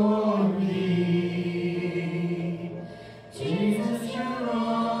enough for me. Jesus, you're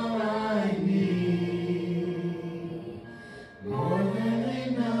all I need. More than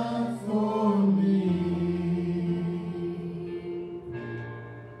enough for me.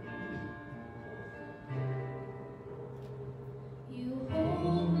 You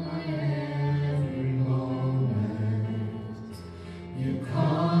hold my every moment. You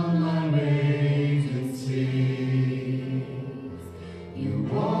calm my raging seas. You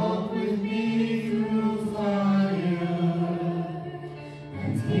walk with me through fire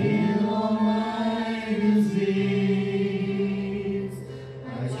and heal all my disease. I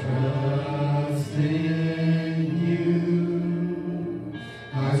trust in you.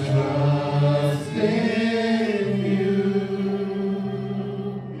 I trust in you.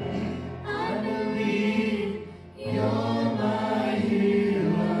 I believe you're my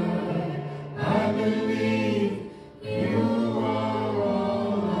healer. I believe you are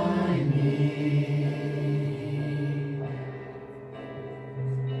all I need.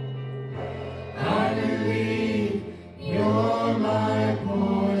 I believe you're my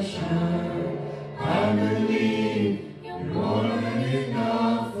portion. I believe you're more than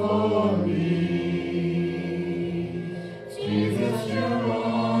enough for me. Jesus, you're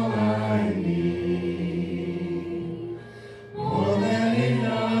all I need. More than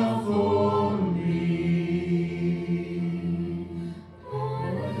enough for me.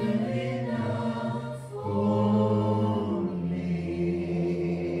 More than enough for me.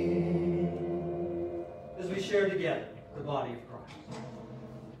 As we share together the body of Christ.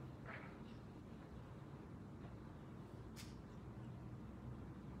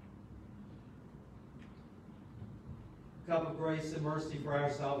 Cup of grace and mercy for our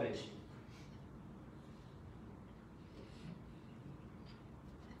salvation.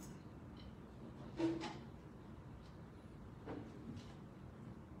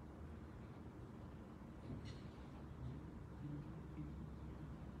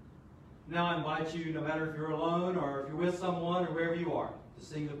 Now I invite you, no matter if you're alone or if you're with someone or wherever you are, to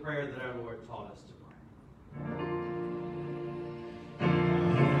sing the prayer that our Lord taught us to pray.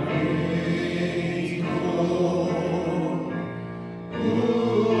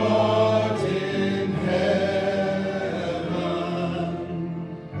 Who art in heaven,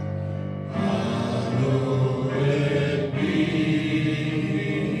 hallowed be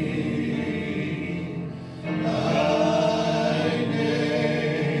thy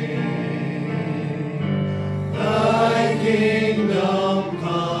name. Thy kingdom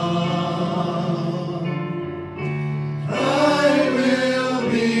come, thy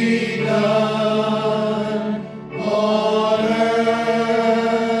will be done on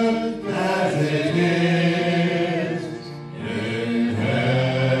earth as it is in heaven.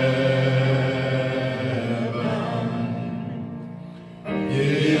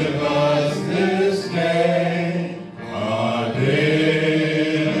 Give us this day our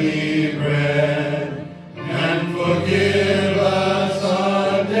daily bread, and forgive us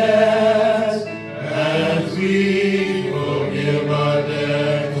our debts as we forgive our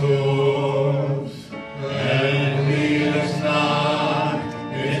debtors. And lead us not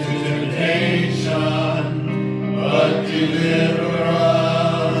into temptation, but deliver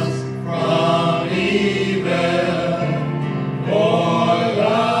us from evil. For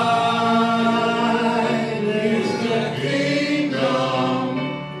thine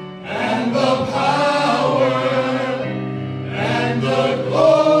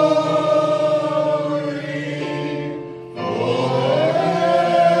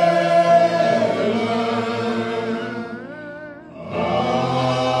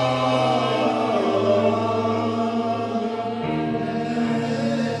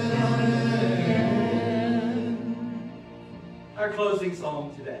closing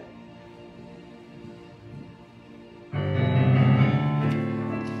song today.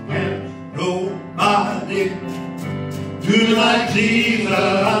 Can't nobody do me like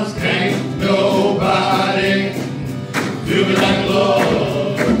Jesus. Can't nobody do me like the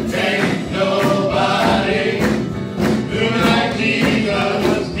Lord. Can't nobody do me like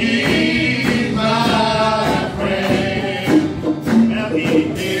Jesus. He's my friend. Now he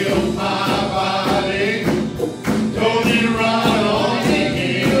heals my body. Told me to run on. He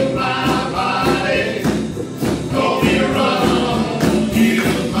heals my body. Told me to run.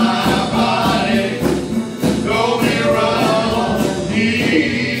 Heals my body. Told me to run.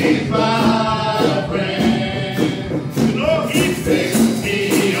 He's my friend. You know he picks me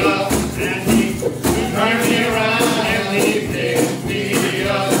up and he turns me around and he picks me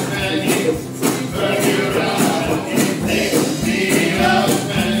up and he turns me around. He picks me up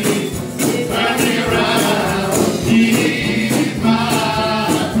and he turns me around. He's my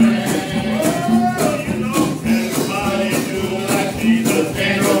friend. Oh, you know, can't nobody do me like Jesus.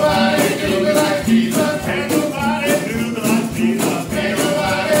 Can't nobody do me like Jesus. Can't nobody do me like Jesus. Can't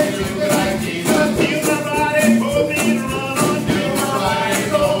nobody do me like Jesus. Heal my body, pull me to run on. Heal my body,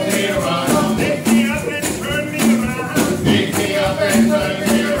 pull me to run on. Pick me up and turn me around. Pick me up and turn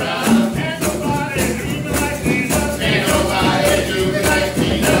me around. Can't nobody do me like Jesus. Can't nobody do me like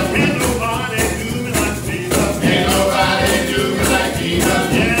Jesus. Can't nobody do me like Jesus. Can't nobody do me like Jesus.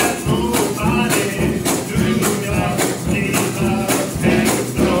 Yes, nobody do me like Jesus. Can't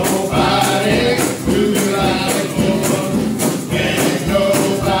nobody do me like the Lord. Can't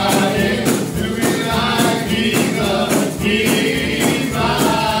nobody do me like Jesus. He's my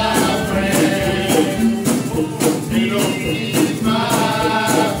friend. You know he's my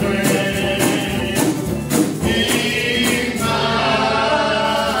friend. He's my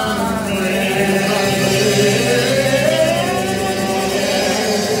friend.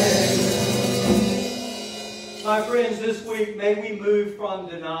 My friends, this week, may we move from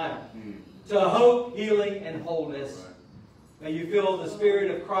denial to hope, healing, and wholeness. May you feel the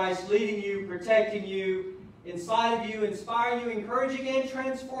Spirit of Christ leading you, protecting you, inside of you, inspiring you, encouraging and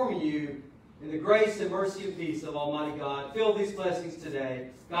transforming you in the grace and mercy and peace of Almighty God. Feel these blessings today.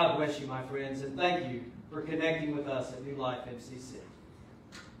 God bless you, my friends, and thank you for connecting with us at New Life MCC.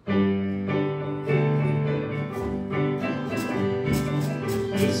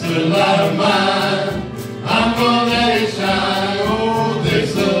 It's a light of mine. I'm gonna let it shine.